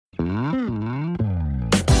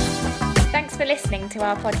Thanks for listening to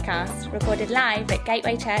our podcast, recorded live at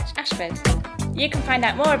Gateway Church, Ashford. You can find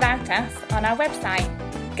out more about us on our website,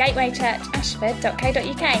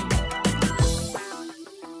 gatewaychurchashford.co.uk.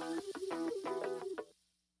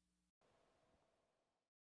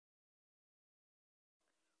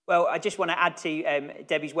 Well, I just want to add to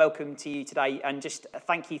Debbie's welcome to you today and just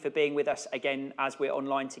thank you for being with us again as we're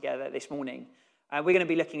online together this morning. We're going to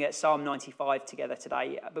be looking at Psalm 95 together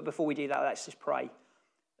today, but before we do that, let's just pray.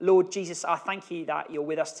 Lord Jesus, I thank you that you're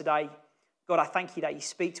with us today. God, I thank you that you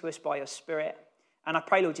speak to us by your Spirit. And I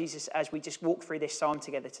pray, Lord Jesus, as we just walk through this psalm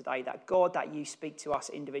together today, that God, that you speak to us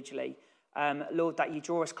individually. Lord, that you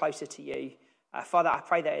draw us closer to you. Father, I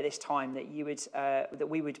pray that at this time that you would, that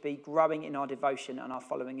we would be growing in our devotion and our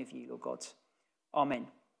following of you, Lord God. Amen.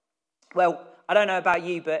 Well, I don't know about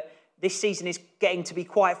you, but this season is getting to be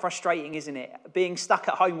quite frustrating, isn't it? Being stuck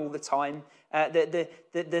at home all the time. The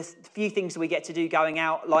few things that we get to do going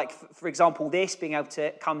out, like, for example, this, being able to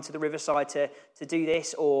come to the riverside to do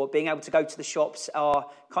this, or being able to go to the shops, are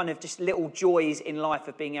kind of just little joys in life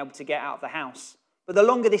of being able to get out of the house. But the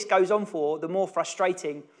longer this goes on for, the more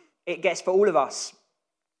frustrating it gets for all of us.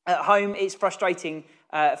 At home, it's frustrating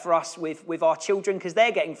for us with our children because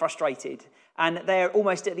they're getting frustrated. And they're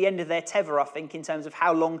almost at the end of their tether, I think, in terms of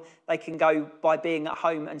how long they can go by being at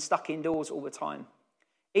home and stuck indoors all the time.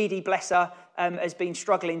 Edie, bless her, has been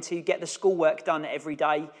struggling to get the schoolwork done every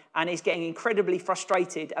day and is getting incredibly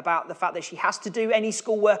frustrated about the fact that she has to do any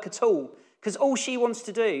schoolwork at all because all she wants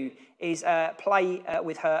to do is play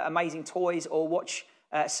with her amazing toys or watch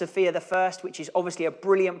Sophia the First, which is obviously a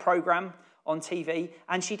brilliant programme on TV,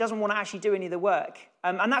 and she doesn't want to actually do any of the work.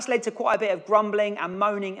 And that's led to quite a bit of grumbling and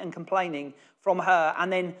moaning and complaining from her,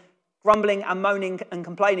 and then grumbling and moaning and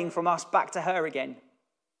complaining from us back to her again.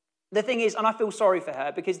 The thing is, and I feel sorry for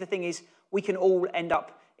her, because the thing is, we can all end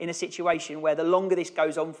up in a situation where the longer this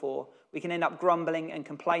goes on for, we can end up grumbling and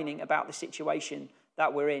complaining about the situation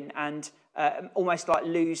that we're in, and almost like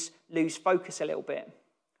lose focus a little bit.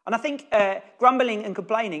 And I think grumbling and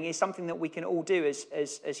complaining is something that we can all do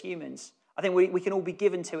as humans. I think we can all be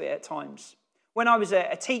given to it at times. When I was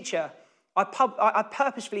a teacher, I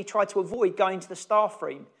purposefully tried to avoid going to the staff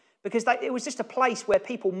room because it was just a place where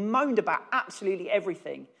people moaned about absolutely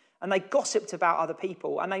everything, and they gossiped about other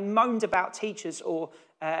people, and they moaned about teachers or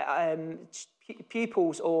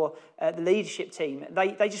pupils or the leadership team.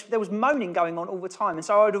 There was moaning going on all the time, and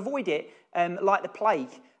so I would avoid it like the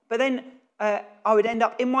plague. But then I would end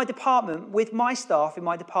up in my department with my staff in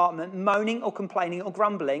my department moaning or complaining or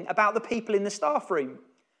grumbling about the people in the staff room.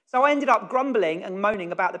 So I ended up grumbling and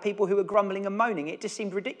moaning about the people who were grumbling and moaning. It just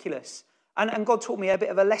seemed ridiculous. And God taught me a bit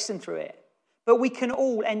of a lesson through it. But we can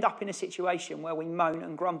all end up in a situation where we moan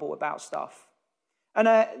and grumble about stuff.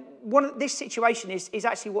 And this situation is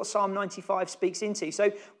actually what Psalm 95 speaks into.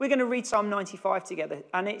 So we're going to read Psalm 95 together.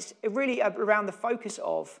 And it's really around the focus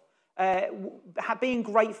of being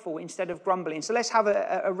grateful instead of grumbling. So let's have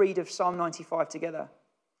a read of Psalm 95 together.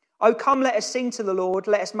 Oh, come, let us sing to the Lord.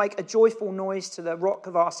 Let us make a joyful noise to the rock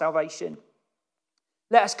of our salvation.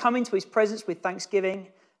 Let us come into his presence with thanksgiving.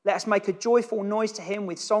 Let us make a joyful noise to him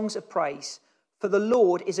with songs of praise. For the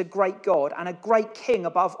Lord is a great God and a great King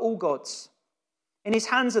above all gods. In his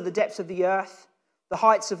hands are the depths of the earth. The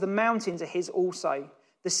heights of the mountains are his also.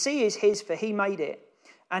 The sea is his, for he made it.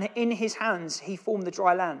 And in his hands he formed the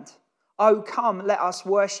dry land. Oh, come, let us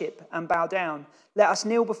worship and bow down. Let us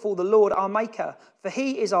kneel before the Lord our Maker, for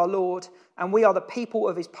he is our Lord, and we are the people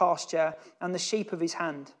of his pasture and the sheep of his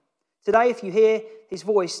hand. Today, if you hear his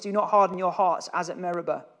voice, do not harden your hearts as at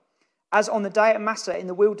Meribah, as on the day at Massah in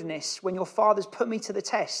the wilderness, when your fathers put me to the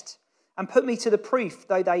test and put me to the proof,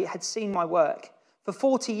 though they had seen my work. For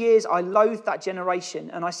 40 years I loathed that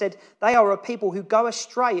generation, and I said, they are a people who go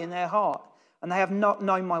astray in their heart, and they have not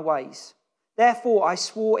known my ways. Therefore I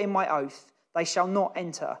swore in my oath, they shall not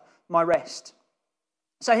enter my rest.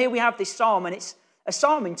 So here we have this psalm, and it's a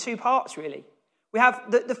psalm in two parts, really. We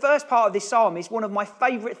have the first part of this psalm is one of my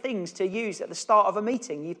favourite things to use at the start of a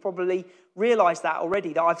meeting. You've probably realised that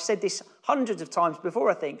already, that I've said this hundreds of times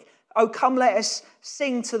before, I think. Oh, come, let us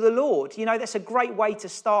sing to the Lord. You know, that's a great way to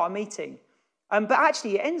start a meeting. But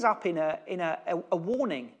actually, it ends up in a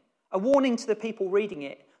warning to the people reading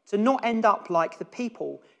it, to not end up like the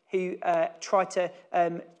people who try to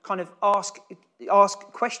kind of ask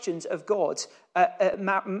questions of God at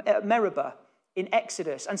Meribah in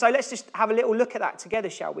Exodus. And so let's just have a little look at that together,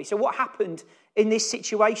 shall we? So what happened in this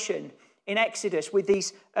situation in Exodus with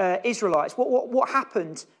these Israelites? What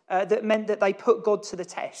happened that meant that they put God to the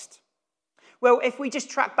test? Well, if we just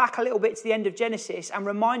track back a little bit to the end of Genesis and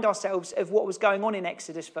remind ourselves of what was going on in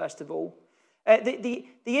Exodus, first of all, The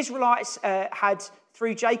Israelites had,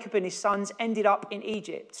 through Jacob and his sons, ended up in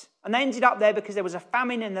Egypt. And they ended up there because there was a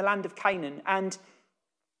famine in the land of Canaan. And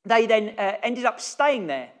they then ended up staying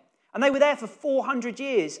there. And they were there for 400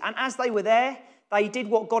 years. And as they were there, they did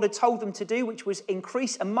what God had told them to do, which was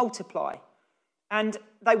increase and multiply. And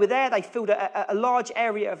they were there, they filled a large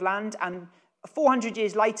area of land. And 400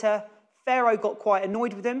 years later, Pharaoh got quite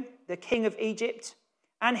annoyed with them, the king of Egypt.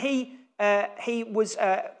 And he was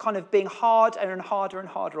kind of being harder and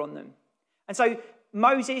harder on them. And so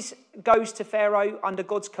Moses goes to Pharaoh under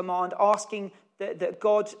God's command, asking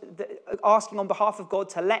on behalf of God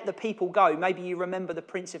to let the people go. Maybe you remember the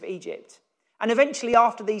prince of Egypt. And eventually,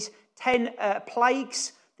 after these 10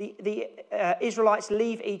 plagues, the Israelites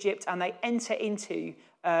leave Egypt and they enter into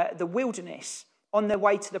the wilderness on their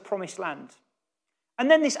way to the promised land. And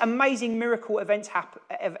then this amazing miracle event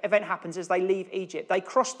happens as they leave Egypt. They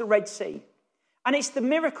cross the Red Sea. And it's the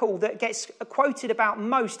miracle that gets quoted about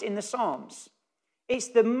most in the Psalms. It's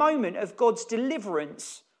the moment of God's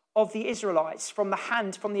deliverance of the Israelites from the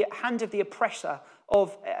hand of the oppressor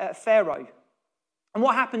of Pharaoh. And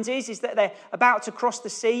what happens is that they're about to cross the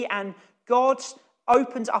sea and God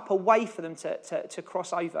opens up a way for them to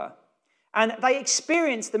cross over. And they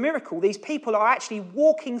experience the miracle. These people are actually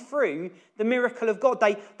walking through the miracle of God.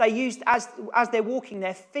 They used, as they're walking,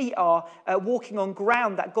 their feet are walking on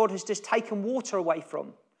ground that God has just taken water away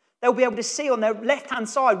from. They'll be able to see on their left-hand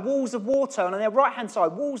side walls of water, and on their right-hand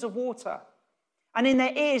side walls of water. And in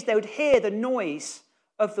their ears, they would hear the noise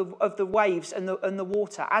of the waves and the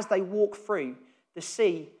water as they walk through the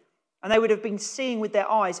sea. And they would have been seeing with their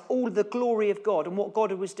eyes all the glory of God and what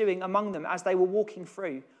God was doing among them as they were walking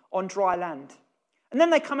through on dry land. And then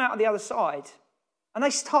they come out on the other side and they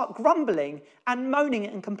start grumbling and moaning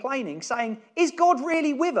and complaining, saying, is God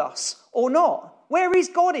really with us or not? Where is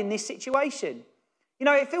God in this situation? You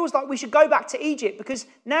know, it feels like we should go back to Egypt because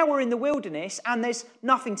now we're in the wilderness and there's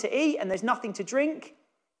nothing to eat and there's nothing to drink.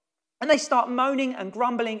 And they start moaning and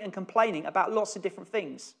grumbling and complaining about lots of different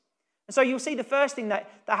things. And so you'll see the first thing that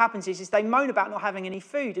happens is they moan about not having any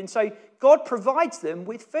food. And so God provides them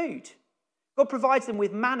with food. God provides them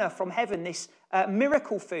with manna from heaven, this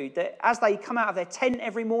miracle food that as they come out of their tent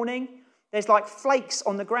every morning, there's like flakes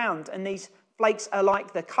on the ground. And these flakes are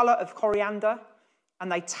like the colour of coriander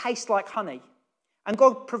and they taste like honey. And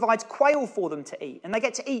God provides quail for them to eat. And they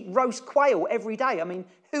get to eat roast quail every day. I mean,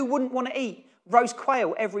 who wouldn't want to eat roast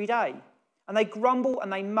quail every day? And they grumble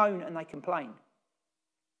and they moan and they complain.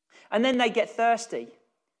 And then they get thirsty.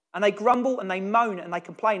 And they grumble and they moan and they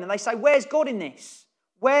complain. And they say, where's God in this?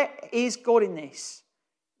 Where is God in this?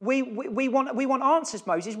 We want answers,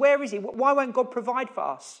 Moses. Where is he? Why won't God provide for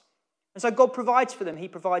us? And so God provides for them. He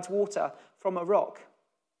provides water from a rock.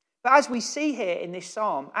 But as we see here in this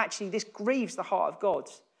psalm, actually this grieves the heart of God.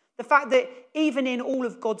 The fact that even in all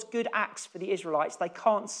of God's good acts for the Israelites, they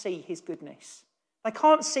can't see his goodness. They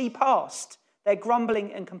can't see past their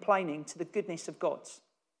grumbling and complaining to the goodness of God.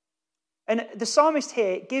 And the psalmist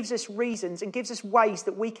here gives us reasons and gives us ways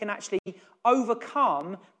that we can actually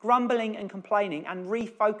overcome grumbling and complaining and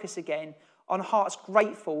refocus again on hearts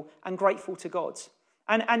grateful to God.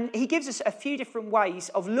 And he gives us a few different ways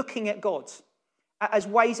of looking at God as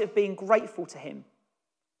ways of being grateful to him.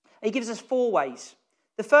 He gives us 4 ways.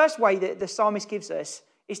 The first way that the psalmist gives us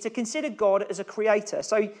is to consider God as a creator.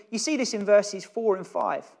 So you see this in verses 4 and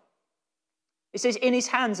 5. It says, in his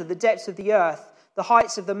hands are the depths of the earth. The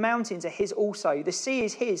heights of the mountains are his also. The sea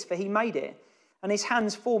is his, for he made it, and his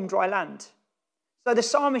hands formed dry land. So the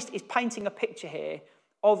psalmist is painting a picture here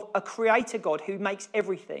of a creator God who makes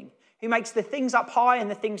everything, who makes the things up high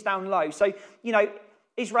and the things down low. So, you know,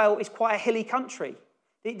 Israel is quite a hilly country.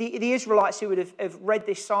 The Israelites who would have read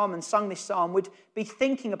this psalm and sung this psalm would be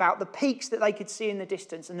thinking about the peaks that they could see in the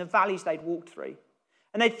distance and the valleys they'd walked through.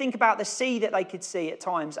 And they'd think about the sea that they could see at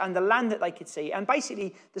times and the land that they could see. And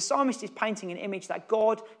basically, the psalmist is painting an image that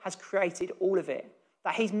God has created all of it,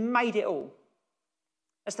 that he's made it all.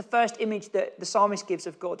 That's the first image that the psalmist gives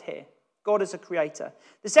of God here, God as a creator.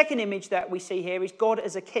 The second image that we see here is God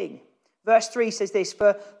as a king. Verse 3 says this,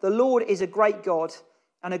 for the Lord is a great God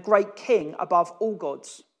and a great king above all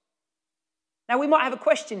gods. Now, we might have a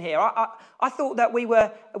question here. I thought that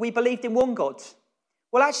we believed in one God.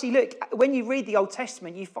 Well, actually, look, when you read the Old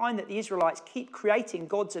Testament, you find that the Israelites keep creating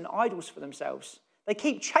gods and idols for themselves. They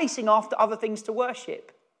keep chasing after other things to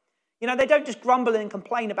worship. You know, they don't just grumble and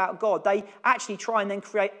complain about God. They actually try and then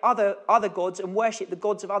create other gods and worship the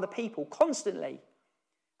gods of other people constantly.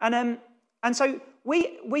 And so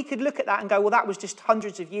we could look at that and go, well, that was just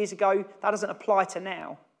hundreds of years ago. That doesn't apply to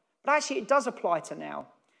now. But actually, it does apply to now.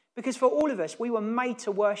 Because for all of us, we were made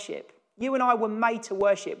to worship. You and I were made to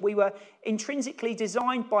worship. We were intrinsically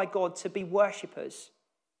designed by God to be worshippers.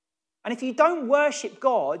 And if you don't worship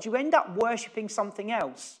God, you end up worshipping something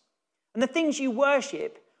else. And the things you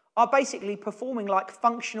worship are basically performing like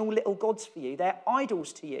functional little gods for you. They're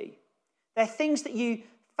idols to you. They're things that you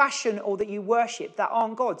fashion or that you worship that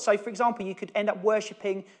aren't God. So, for example, you could end up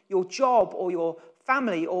worshipping your job or your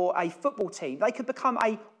family or a football team. They could become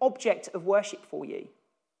an object of worship for you.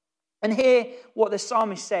 And here, what the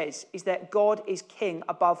psalmist says is that God is king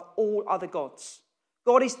above all other gods.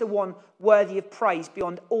 God is the one worthy of praise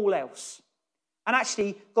beyond all else. And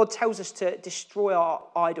actually, God tells us to destroy our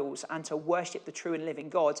idols and to worship the true and living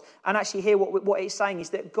God. And actually here, what it's saying is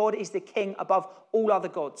that God is the king above all other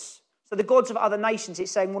gods. So the gods of other nations,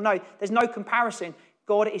 it's saying, well, no, there's no comparison.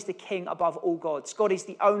 God is the king above all gods. God is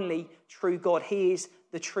the only true God. He is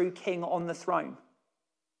the true king on the throne.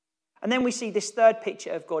 And then we see this third picture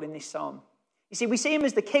of God in this psalm. You see, we see him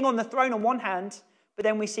as the king on the throne on one hand, but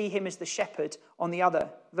then we see him as the shepherd on the other.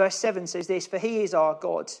 Verse 7 says this, "For he is our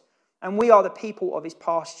God, and we are the people of his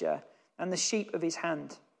pasture and the sheep of his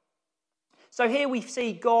hand." So here we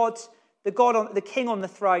see God, the king on the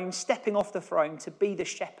throne, stepping off the throne to be the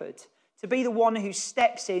shepherd, to be the one who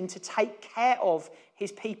steps in to take care of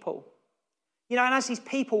his people. You know, and as his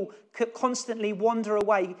people constantly wander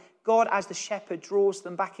away, God as the shepherd draws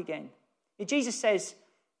them back again. Jesus says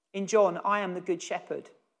in John, "I am the good shepherd."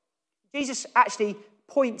 Jesus actually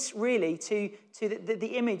points really to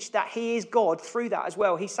the image that he is God through that as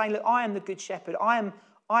well. He's saying, look, I am the good shepherd. I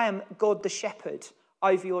am God the shepherd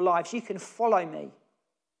over your lives. You can follow me.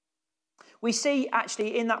 We see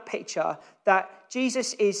actually in that picture that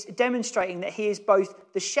Jesus is demonstrating that he is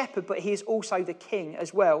both the shepherd, but he is also the king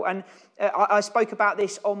as well. And I spoke about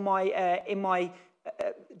this on in my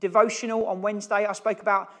devotional on Wednesday. I spoke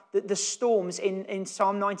about the storms in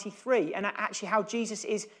Psalm 93 and actually how Jesus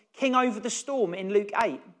is king over the storm in Luke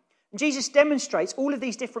 8. And Jesus demonstrates all of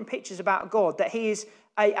these different pictures about God, that he is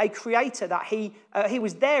a creator, that he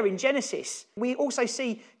was there in Genesis. We also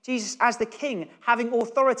see Jesus as the king, having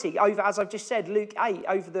authority over, as I've just said, Luke 8,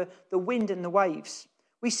 over the wind and the waves.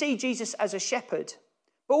 We see Jesus as a shepherd,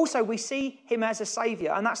 but also we see him as a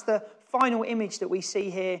saviour. And that's the final image that we see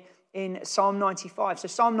here in Psalm 95. So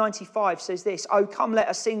Psalm 95 says this, "Oh, come, let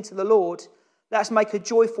us sing to the Lord. Let us make a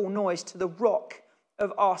joyful noise to the rock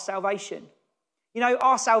of our salvation." You know,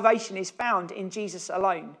 our salvation is found in Jesus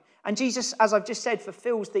alone. And Jesus, as I've just said,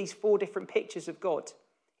 fulfills these four different pictures of God.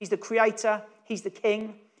 He's the creator, he's the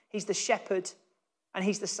king, he's the shepherd, and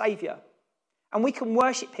he's the saviour. And we can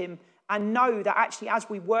worship him and know that actually as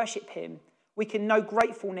we worship him, we can know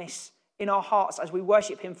gratefulness in our hearts as we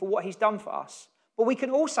worship him for what he's done for us. But we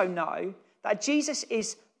can also know that Jesus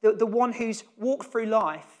is the one who's walked through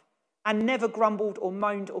life and never grumbled or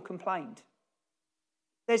moaned or complained.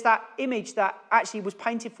 There's that image that actually was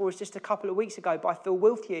painted for us just a couple of weeks ago by Phil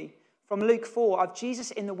Wilthew from Luke 4 of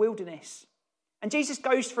Jesus in the wilderness. And Jesus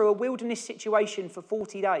goes through a wilderness situation for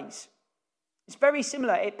 40 days. It's very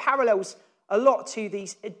similar. It parallels a lot to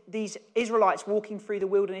these Israelites walking through the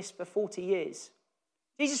wilderness for 40 years.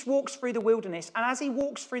 Jesus walks through the wilderness, and as he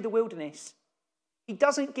walks through the wilderness, he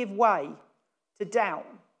doesn't give way to doubt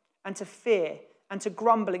and to fear and to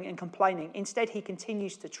grumbling and complaining. Instead, he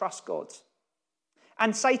continues to trust God.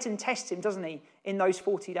 And Satan tests him, doesn't he, in those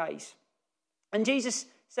 40 days. And Jesus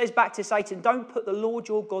says back to Satan, "Don't put the Lord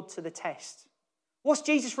your God to the test." What's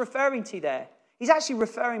Jesus referring to there? He's actually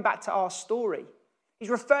referring back to our story. He's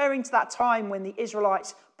referring to that time when the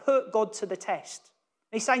Israelites put God to the test.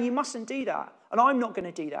 And he's saying, you mustn't do that, and I'm not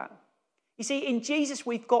going to do that. You see, in Jesus,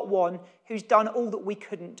 we've got one who's done all that we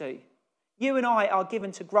couldn't do. You and I are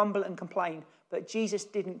given to grumble and complain, but Jesus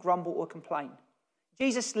didn't grumble or complain.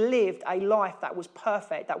 Jesus lived a life that was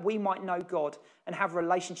perfect, that we might know God and have a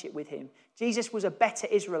relationship with him. Jesus was a better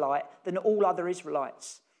Israelite than all other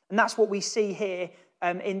Israelites. And that's what we see here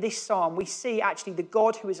in this psalm. We see actually the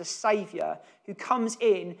God who is a saviour, who comes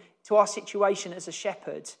in to our situation as a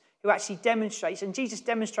shepherd, who actually demonstrates, and Jesus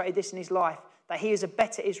demonstrated this in his life, that he is a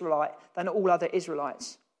better Israelite than all other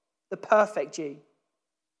Israelites, the perfect Jew.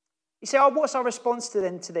 You say, what's our response to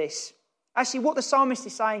this? Actually, what the psalmist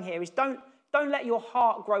is saying here is don't let your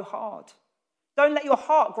heart grow hard. Don't let your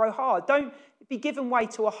heart grow hard. Don't be given way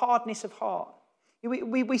to a hardness of heart.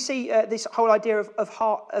 We see this whole idea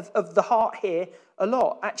of the heart here a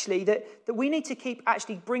lot, actually, that we need to keep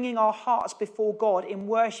actually bringing our hearts before God in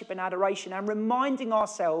worship and adoration and reminding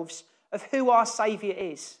ourselves of who our Saviour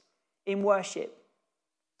is in worship.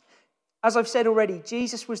 As I've said already,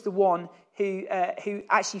 Jesus was the one who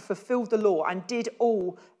actually fulfilled the law and did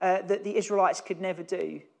all that the Israelites could never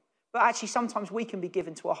do. But actually, sometimes we can be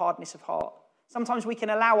given to a hardness of heart. Sometimes we can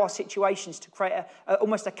allow our situations to create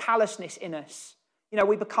almost a callousness in us.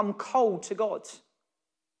 We become cold to God.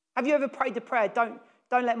 Have you ever prayed the prayer, don't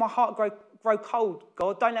let my heart grow cold,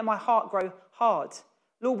 God. Don't let my heart grow hard.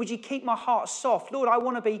 Lord, would you keep my heart soft? Lord, I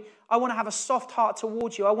want to have a soft heart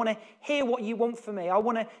towards you. I want to hear what you want for me. I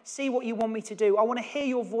want to see what you want me to do. I want to hear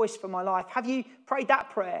your voice for my life. Have you prayed that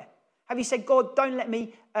prayer? Have you said, God, don't let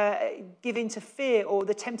me give in to fear or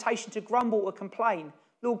the temptation to grumble or complain.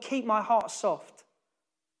 Lord, keep my heart soft.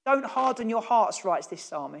 Don't harden your hearts, writes this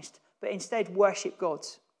psalmist, but instead worship God.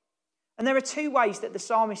 And there are two ways that the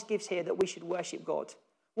psalmist gives here that we should worship God.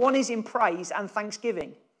 One is in praise and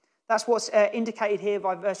thanksgiving. That's what's indicated here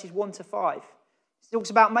by verses 1 to 5. It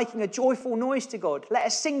talks about making a joyful noise to God. Let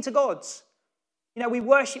us sing to God. We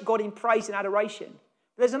worship God in praise and adoration.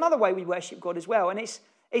 But there's another way we worship God as well, and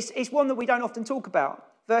it's one that we don't often talk about.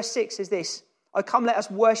 Verse 6 is this: "O come, let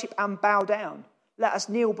us worship and bow down. Let us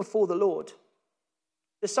kneel before the Lord."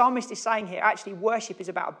 The psalmist is saying here, actually, worship is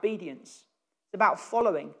about obedience. It's about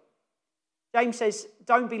following. James says,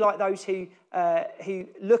 don't be like those who hear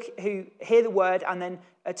the word and then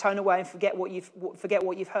turn away and forget what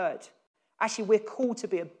you've heard. Actually, we're called to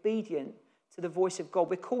be obedient to the voice of God.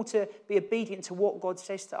 We're called to be obedient to what God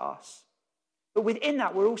says to us. But within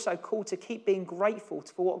that, we're also called to keep being grateful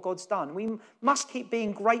for what God's done. We must keep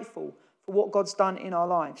being grateful for what God's done in our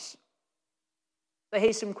lives. So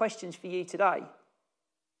here's some questions for you today.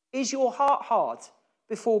 Is your heart hard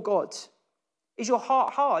before God? Is your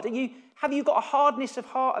heart hard? Have you got a hardness of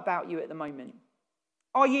heart about you at the moment?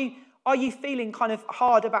 Are you feeling kind of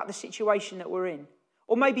hard about the situation that we're in?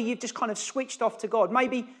 Or maybe you've just kind of switched off to God.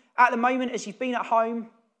 Maybe at the moment, as you've been at home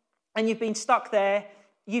and you've been stuck there,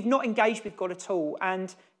 you've not engaged with God at all,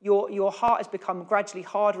 and your heart has become gradually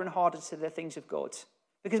harder and harder to the things of God.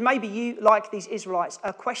 Because maybe you, like these Israelites,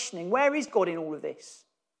 are questioning, where is God in all of this?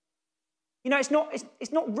 It's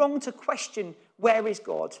not wrong to question, where is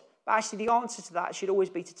God? But actually the answer to that should always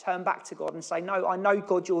be to turn back to God and say, no, I know,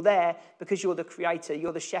 God, you're there because you're the creator,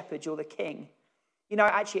 you're the shepherd, you're the king.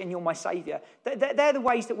 And you're my saviour. They're the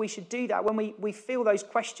ways that we should do that. When we feel those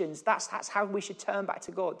questions, that's how we should turn back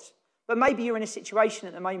to God. But maybe you're in a situation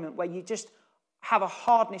at the moment where you just have a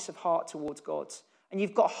hardness of heart towards God, and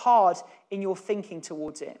you've got hard in your thinking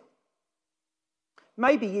towards it.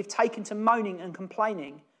 Maybe you've taken to moaning and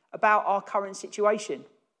complaining about our current situation.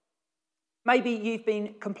 Maybe you've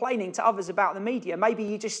been complaining to others about the media. Maybe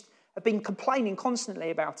you just have been complaining constantly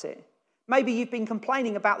about it. Maybe you've been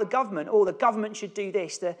complaining about the government. Oh, the government should do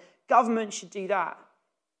this. The government should do that.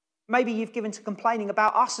 Maybe you've given to complaining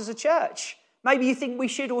about us as a church. Maybe you think we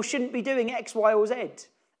should or shouldn't be doing X, Y, or Z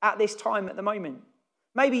at this time at the moment.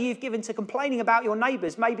 Maybe you've given to complaining about your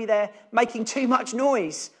neighbours. Maybe they're making too much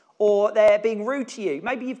noise or they're being rude to you.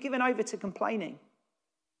 Maybe you've given over to complaining.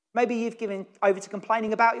 Maybe you've given over to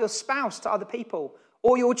complaining about your spouse to other people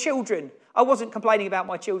or your children. I wasn't complaining about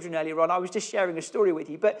my children earlier on. I was just sharing a story with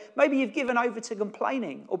you. But maybe you've given over to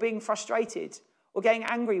complaining or being frustrated or getting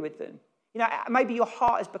angry with them. Maybe your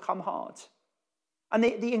heart has become hard. And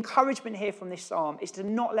the encouragement here from this psalm is to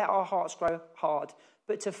not let our hearts grow hard,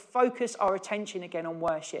 but to focus our attention again on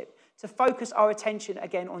worship, to focus our attention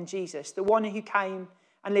again on Jesus, the one who came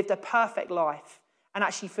and lived a perfect life and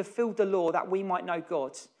actually fulfilled the law that we might know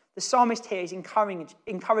God. The psalmist here is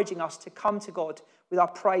encouraging us to come to God with our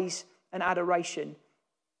praise and adoration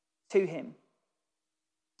to him.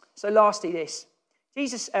 So lastly, this.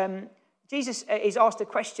 Jesus is asked a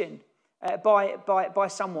question by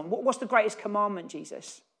someone. What's the greatest commandment,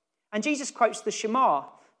 Jesus? And Jesus quotes the Shema.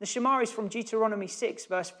 The Shema is from Deuteronomy 6,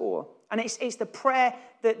 verse 4. And it's the prayer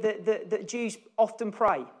that Jews often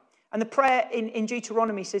pray. And the prayer in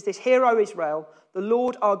Deuteronomy says this: Hear, O Israel, the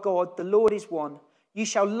Lord our God, the Lord is one. You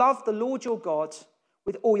shall love the Lord your God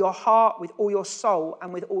with all your heart, with all your soul,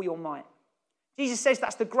 and with all your might. Jesus says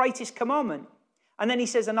that's the greatest commandment. And then he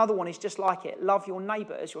says another one is just like it: love your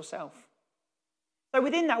neighbour as yourself. So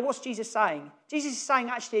within that, what's Jesus saying? Jesus is saying,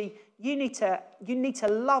 actually, you need to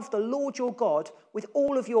love the Lord your God with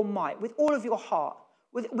all of your might, with all of your heart,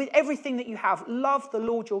 with everything that you have. Love the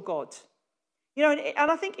Lord your God. And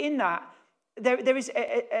I think in that, there is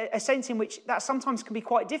a sense in which that sometimes can be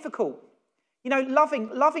quite difficult.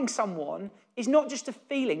 Loving someone is not just a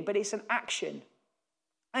feeling, but it's an action.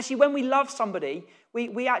 Actually, when we love somebody,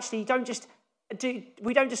 we actually don't just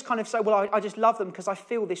kind of say, well, I just love them because I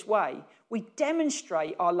feel this way. We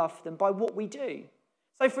demonstrate our love for them by what we do.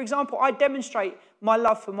 So, for example, I demonstrate my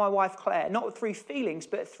love for my wife, Claire, not through feelings,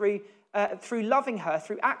 but through loving her,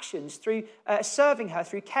 through actions, through serving her,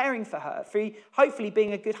 through caring for her, through hopefully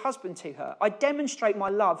being a good husband to her. I demonstrate my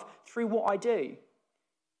love through what I do.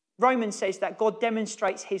 Romans says that God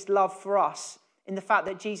demonstrates his love for us in the fact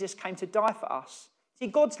that Jesus came to die for us. See,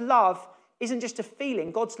 God's love isn't just a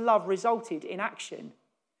feeling. God's love resulted in action.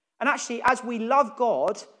 And actually, as we love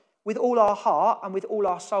God with all our heart and with all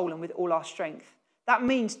our soul and with all our strength, that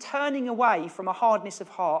means turning away from a hardness of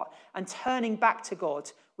heart and turning back to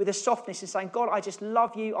God with a softness and saying, God, I just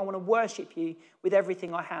love you. I want to worship you with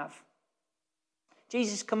everything I have.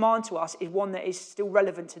 Jesus' command to us is one that is still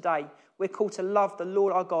relevant today. We're called to love the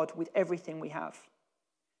Lord our God with everything we have.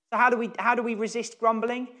 So how do we resist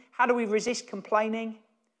grumbling? How do we resist complaining?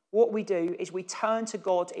 What we do is we turn to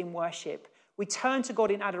God in worship. We turn to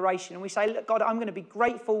God in adoration and we say, look, God, I'm going to be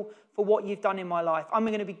grateful for what you've done in my life. I'm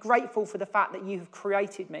going to be grateful for the fact that you have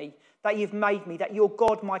created me, that you've made me, that you're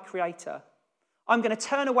God, my creator. I'm going to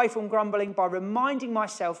turn away from grumbling by reminding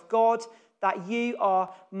myself, God, that you are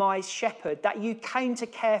my shepherd, that you came to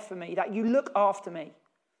care for me, that you look after me.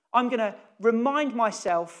 I'm going to remind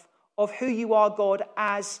myself of who you are, God,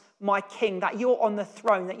 as my king, that you're on the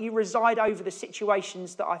throne, that you reside over the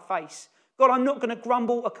situations that I face. God, I'm not going to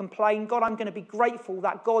grumble or complain. God, I'm going to be grateful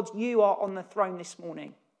that, God, you are on the throne this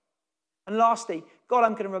morning. And lastly, God,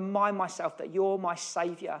 I'm going to remind myself that you're my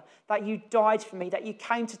saviour, that you died for me, that you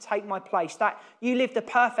came to take my place, that you lived a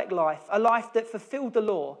perfect life, a life that fulfilled the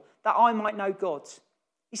law, that I might know God.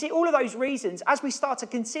 You see, all of those reasons, as we start to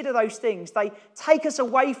consider those things, they take us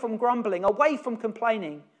away from grumbling, away from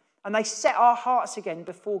complaining, and they set our hearts again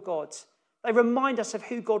before God. They remind us of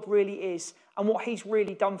who God really is and what he's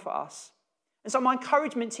really done for us. And so my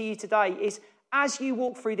encouragement to you today is, as you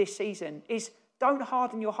walk through this season, is don't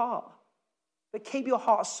harden your heart, but keep your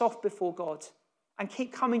heart soft before God and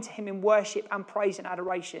keep coming to him in worship and praise and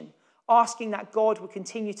adoration, asking that God will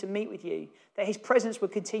continue to meet with you, that his presence will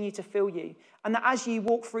continue to fill you, and that as you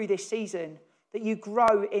walk through this season, that you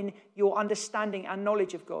grow in your understanding and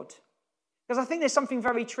knowledge of God. Because I think there's something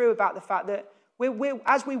very true about the fact that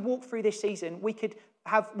as we walk through this season, we could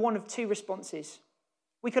have one of two responses.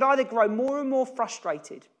 We could either grow more and more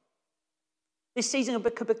frustrated. This season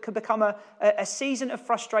could become a season of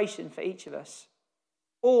frustration for each of us.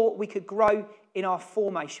 Or we could grow in our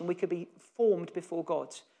formation. We could be formed before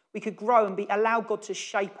God. We could grow and allow God to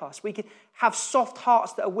shape us. We could have soft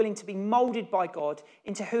hearts that are willing to be molded by God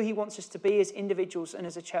into who he wants us to be as individuals and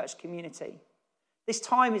as a church community. This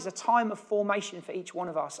time is a time of formation for each one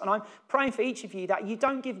of us. And I'm praying for each of you that you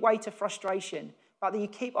don't give way to frustration, but that you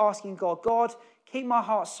keep asking God, God, keep my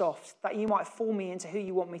heart soft, that you might form me into who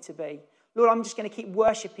you want me to be. Lord, I'm just going to keep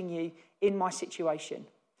worshipping you in my situation.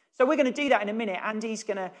 So we're going to do that in a minute. Andy's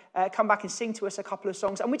going to come back and sing to us a couple of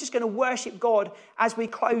songs. And we're just going to worship God as we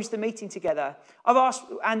close the meeting together. I've asked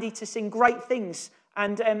Andy to sing great things.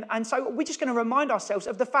 And so we're just going to remind ourselves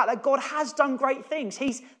of the fact that God has done great things.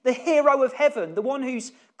 He's the hero of heaven, the one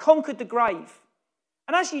who's conquered the grave.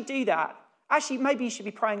 And as you do that, actually, maybe you should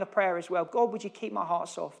be praying a prayer as well. God, would you keep my heart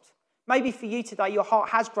soft? Maybe for you today, your heart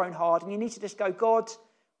has grown hard and you need to just go, God,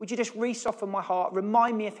 would you just re-soften my heart?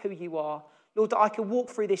 Remind me of who you are. Lord, that I can walk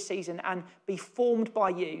through this season and be formed by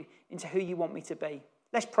you into who you want me to be.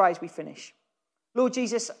 Let's pray as we finish. Lord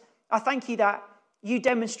Jesus, I thank you that you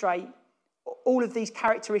demonstrate all of these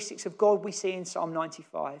characteristics of God we see in Psalm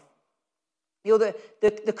 95. You're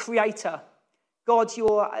the creator. God,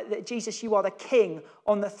 Jesus, you are the king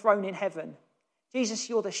on the throne in heaven. Jesus,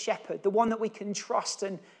 you're the shepherd, the one that we can trust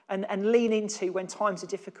and lean into when times are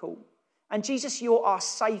difficult. And Jesus, you're our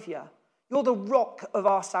saviour. You're the rock of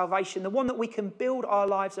our salvation, the one that we can build our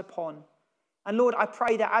lives upon. And Lord, I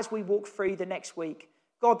pray that as we walk through the next week,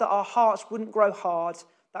 God, that our hearts wouldn't grow hard,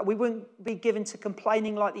 that we wouldn't be given to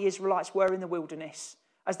complaining like the Israelites were in the wilderness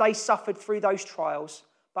as they suffered through those trials.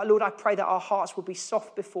 But Lord, I pray that our hearts will be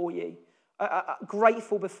soft before you,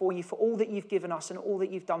 grateful before you for all that you've given us and all that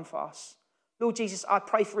you've done for us. Lord Jesus, I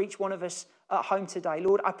pray for each one of us at home today.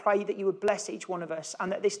 Lord, I pray that you would bless each one of us and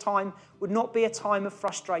that this time would not be a time of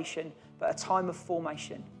frustration, but a time of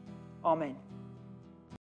formation. Amen.